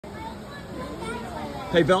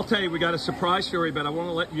Hey, Vilte, we got a surprise for you, but I want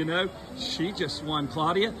to let you know, she just won.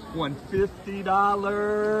 Claudia won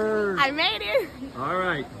 $50. I made it. All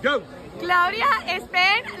right, go. Claudia,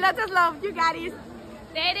 Spain, lots of love, you got it.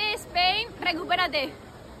 Tere, Spain, recupérate.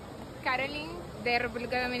 Caroline, de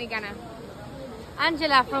República Dominicana.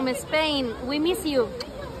 Angela from Spain, we miss you.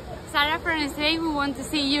 Sarah from Spain, we want to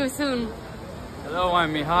see you soon. Hello,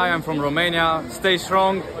 I'm Mihai, I'm from Romania. Stay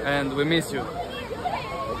strong and we miss you.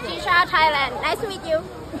 Tisha, Thailand, nice to meet you.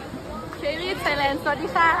 Kelly, Thailand, สวัสดี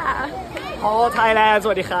ค่ะ Paul, Thailand, ส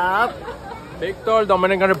วัสดีครับ Victor,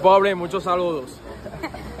 Dominican Republic, muchos saludos.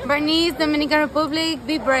 Bernice, Dominican Republic,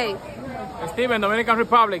 be brave. Steven, Dominican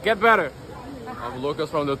Republic, get better. I'm Lucas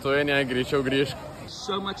from Lithuania, Grisho Grish.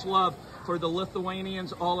 So much love for the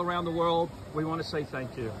Lithuanians all around the world. We want to say thank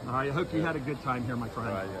you. I hope you had a good time here, my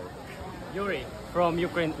friend. Yuri from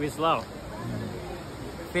Ukraine with love.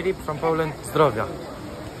 Filip from Poland, zdrowia.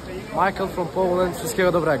 Michael from Poland,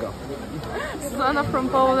 wszystkiego dobrego. Susanna from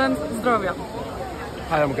Poland, zdrowia.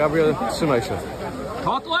 Hi, I'm Gabriel, trzymaj się.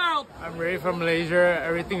 Talk loud. I'm Ray from Malaysia,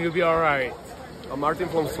 everything will be alright. I'm Martin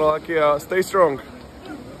from Slovakia, stay strong.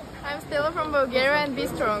 I'm Stella from Bulgaria and be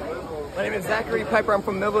strong. My name is Zachary Piper. I'm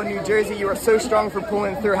from Millville, New Jersey. You are so strong for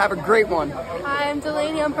pulling through. Have a great one. Hi, I'm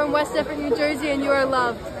Delaney. I'm from West Effort, New Jersey, and you are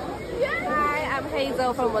loved. Hi, I'm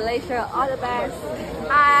Hazel from Malaysia, all the best.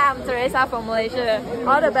 Hi, I'm Teresa from Malaysia,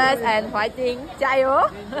 all the best and fighting.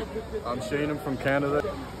 Jayo! I'm Shane, I'm from Canada.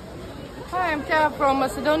 Hi, I'm Kara from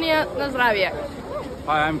Macedonia, na zdravie.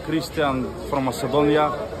 Hi, I'm Christian from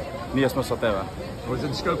Macedonia. Nie smo sa tebe. Was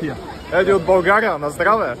in Skopje. Eddie od Bulgaria, na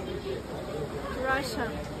zdravie. Russia.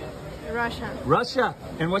 Russia. Russia.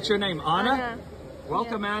 And what's your name? Anna? Anna.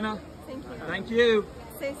 Welcome, Yeah. Anna. Thank you. Thank you.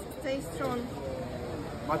 Stay strong.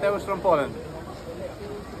 Mateusz from Poland.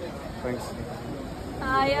 Thanks.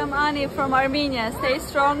 Hi, I'm Ani from Armenia. Stay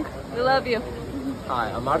strong. We love you.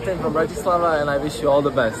 Hi, I'm Martin from Bratislava and I wish you all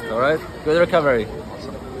the best, alright? Good recovery.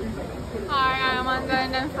 Hi, I'm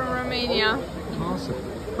Anna from Romania. Awesome.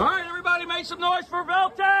 All right, everybody, make some noise for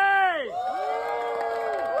Vilte!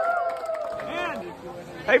 And,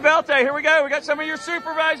 hey, Vilte, here we go. We got some of your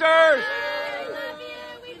supervisors.